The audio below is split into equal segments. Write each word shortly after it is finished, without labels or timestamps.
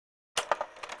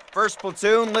First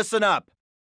platoon, listen up.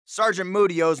 Sergeant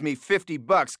Moody owes me $50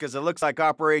 because it looks like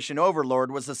Operation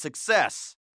Overlord was a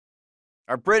success.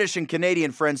 Our British and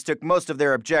Canadian friends took most of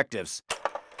their objectives.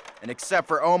 And except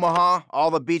for Omaha,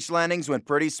 all the beach landings went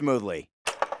pretty smoothly.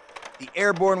 The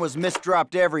airborne was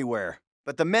misdropped everywhere,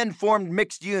 but the men formed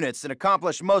mixed units and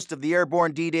accomplished most of the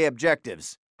airborne D-Day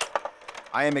objectives.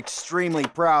 I am extremely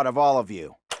proud of all of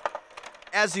you.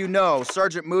 As you know,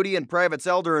 Sergeant Moody and Privates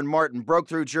Elder and Martin broke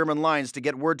through German lines to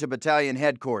get word to battalion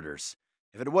headquarters.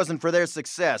 If it wasn't for their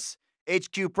success,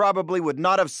 HQ probably would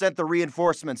not have sent the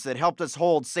reinforcements that helped us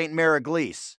hold St.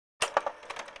 Mary-Glise.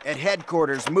 At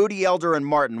headquarters, Moody, Elder, and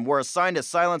Martin were assigned to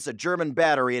silence a German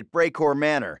battery at Brecourt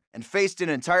Manor and faced an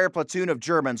entire platoon of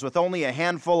Germans with only a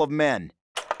handful of men.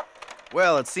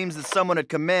 Well, it seems that someone at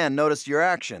command noticed your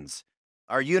actions.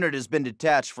 Our unit has been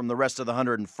detached from the rest of the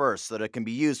 101st so that it can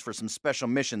be used for some special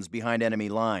missions behind enemy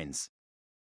lines.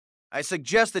 I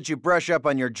suggest that you brush up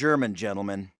on your German,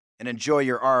 gentlemen, and enjoy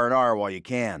your R&R while you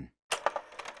can.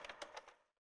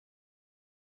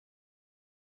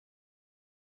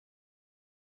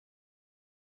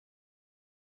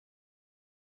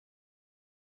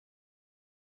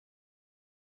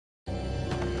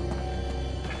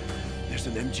 There's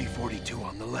an MG-42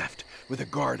 on the left, with a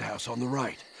guardhouse on the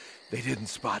right. They didn't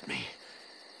spot me.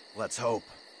 Let's hope.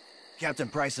 Captain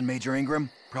Price and Major Ingram?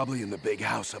 Probably in the big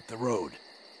house up the road.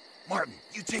 Martin,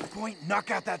 you take point and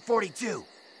knock out that 42.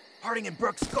 Harding and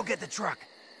Brooks, go get the truck.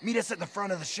 Meet us at the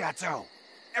front of the Chateau.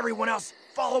 Everyone else,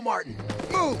 follow Martin.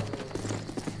 Move!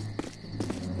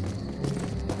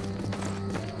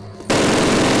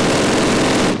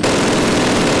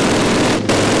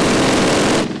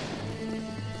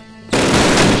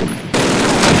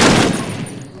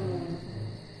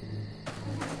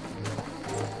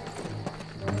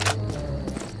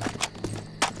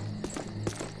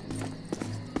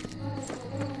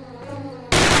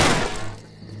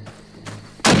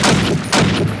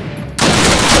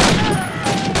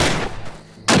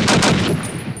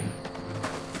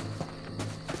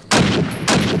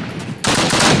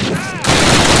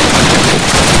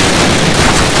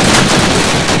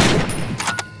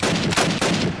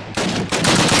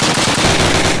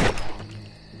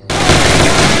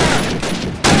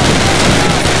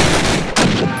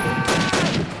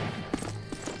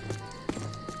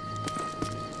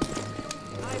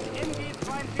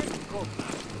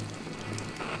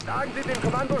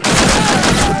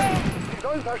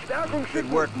 Good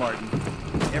work, Martin.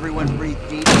 Everyone breathe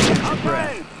deep and catch your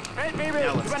breath.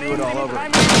 Now let's do it all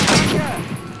over.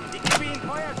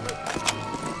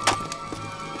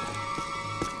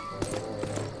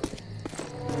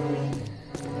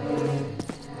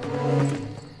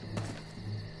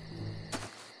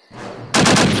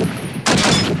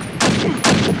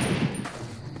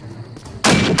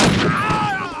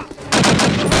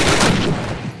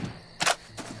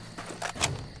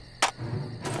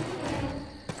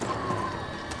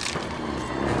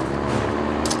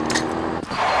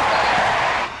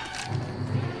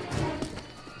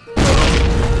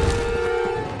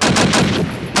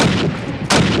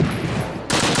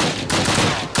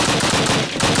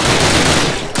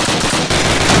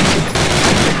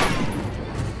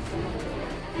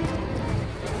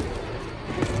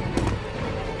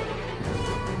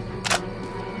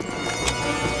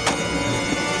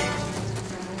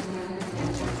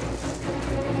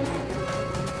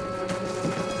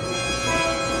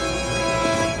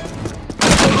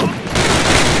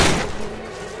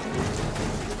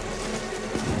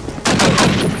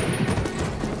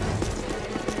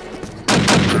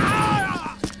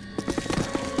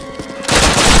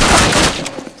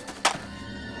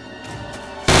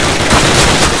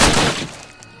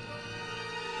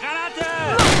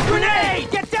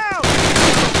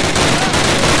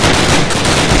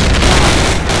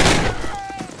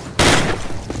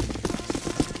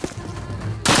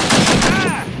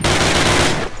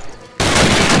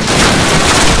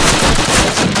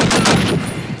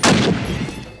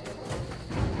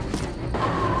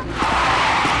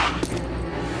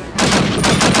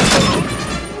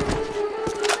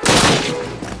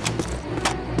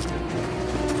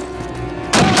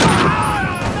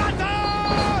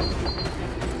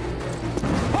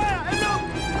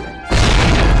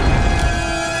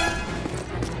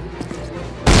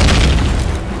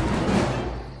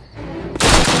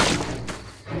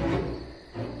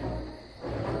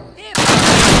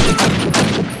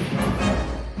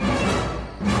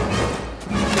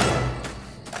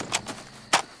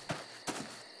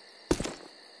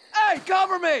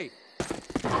 Cover me!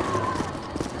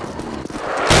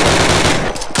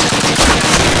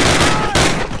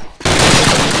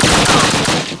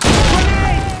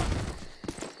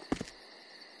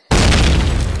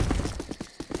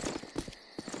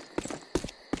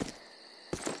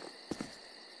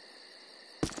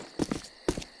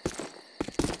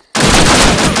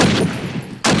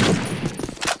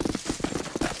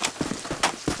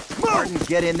 Martin,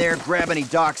 get in there, grab any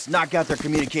docs, knock out their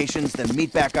communications, then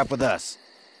meet back up with us.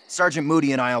 Sergeant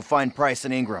Moody and I'll find Price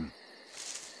and Ingram.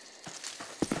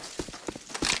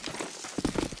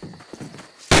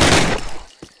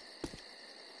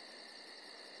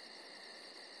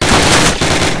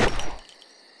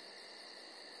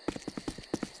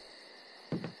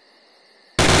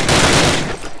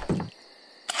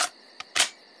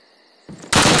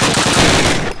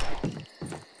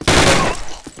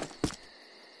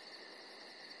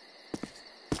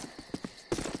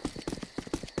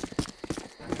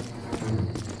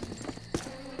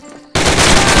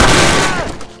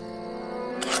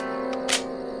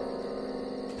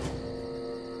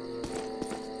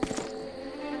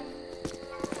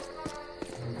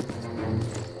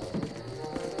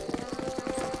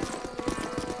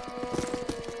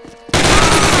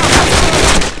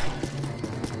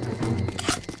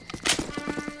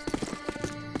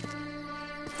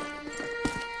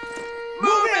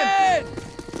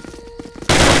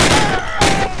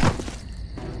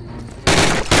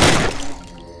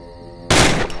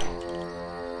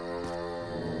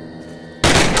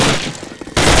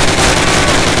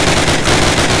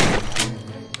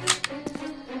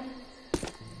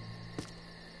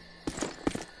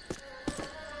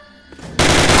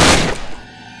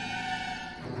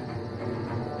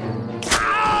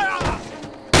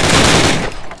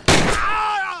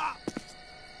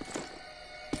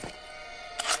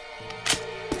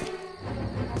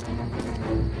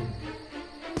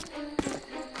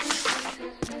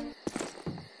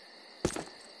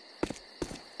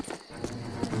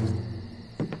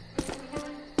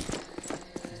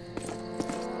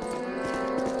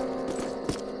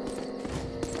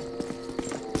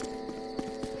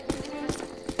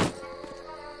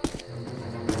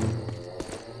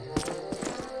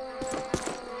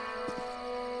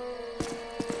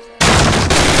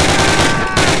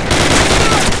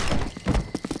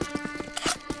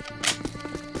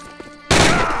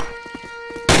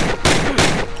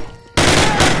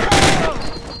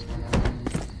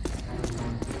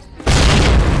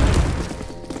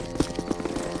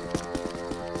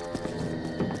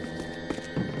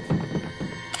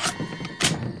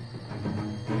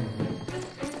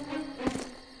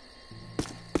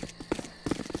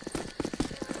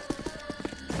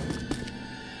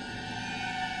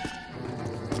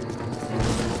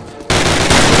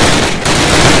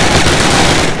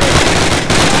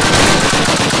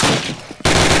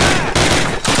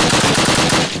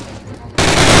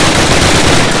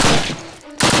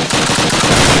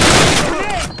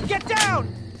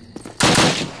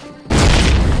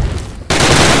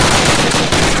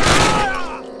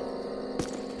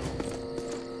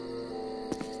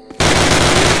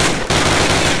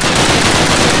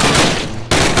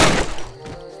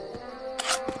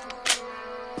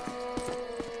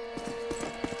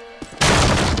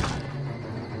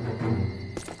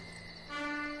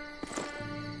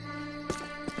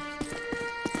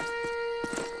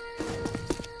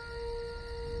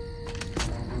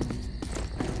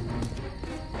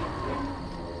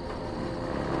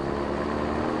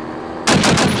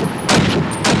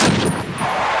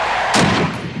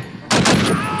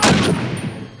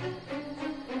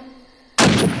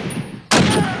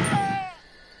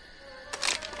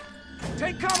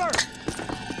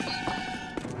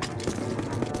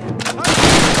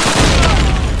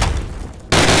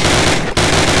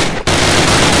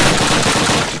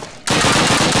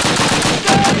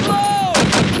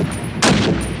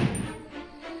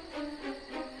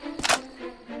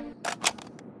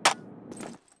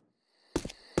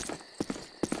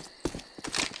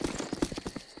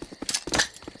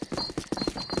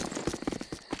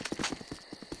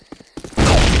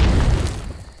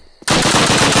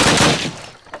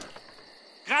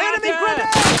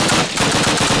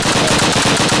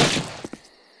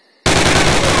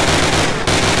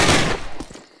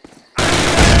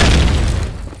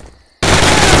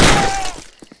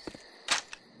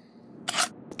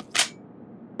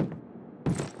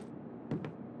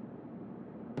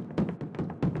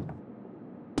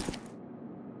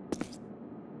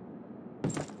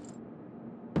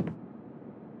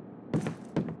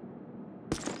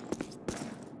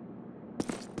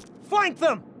 Flank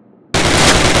them!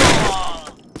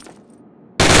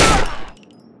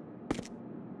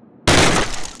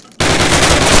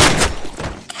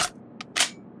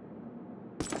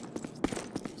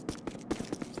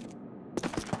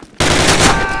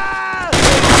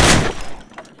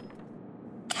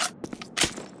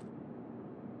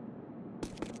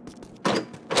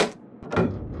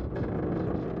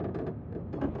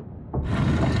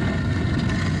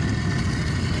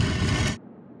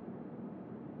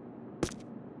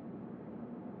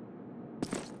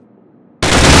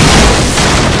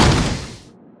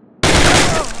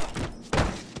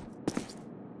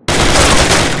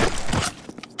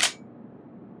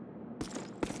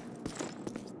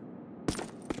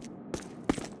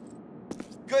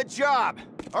 Good job.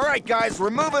 All right, guys, we're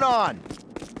moving on.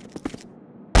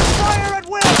 Fire at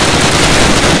will!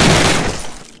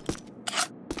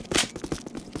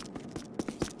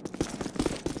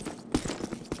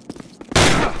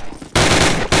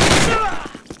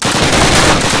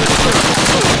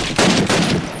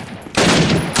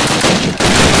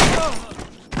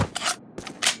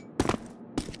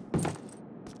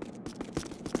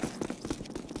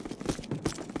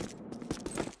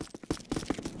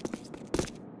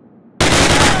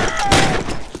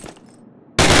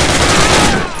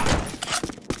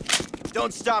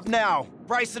 Don't stop now.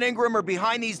 Bryce and Ingram are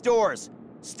behind these doors.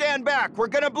 Stand back, we're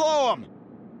gonna blow them!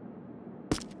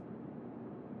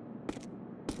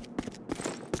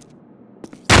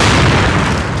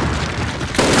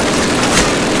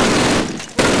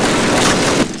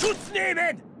 Schutz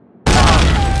nehmen!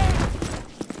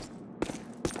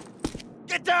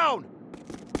 Get down!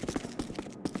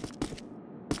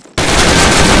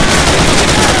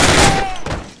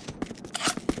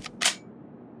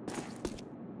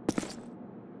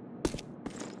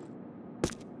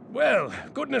 Well,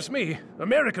 goodness me,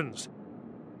 Americans.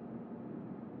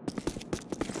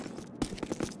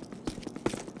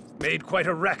 Made quite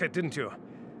a racket, didn't you?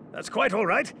 That's quite all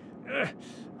right.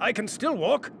 I can still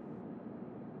walk.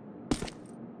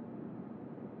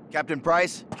 Captain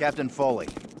Price, Captain Foley.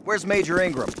 Where's Major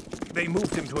Ingram? They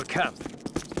moved him to a camp.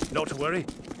 Not to worry,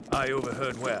 I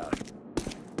overheard where.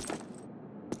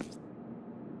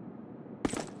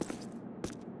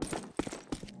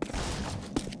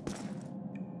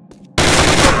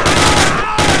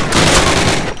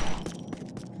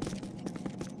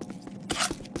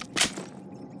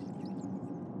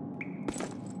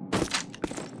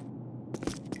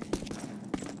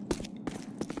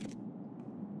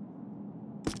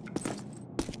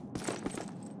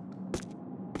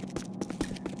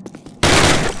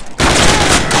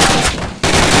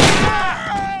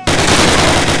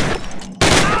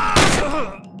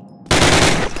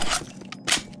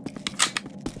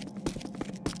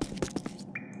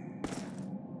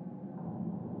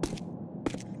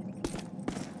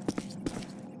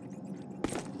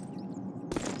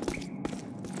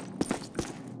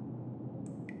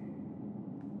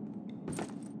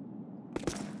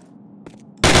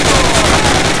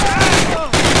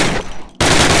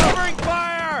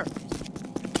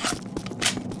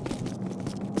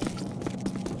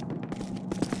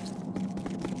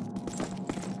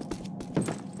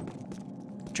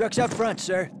 Truck's out front,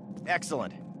 sir.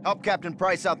 Excellent. Help Captain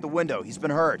Price out the window. He's been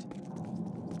hurt.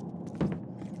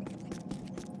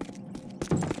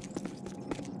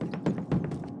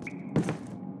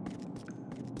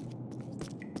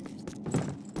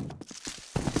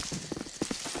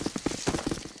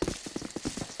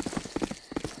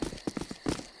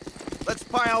 Let's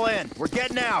pile in. We're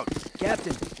getting out.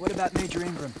 Captain, what about Major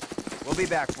Ingram? We'll be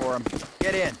back for him.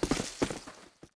 Get in.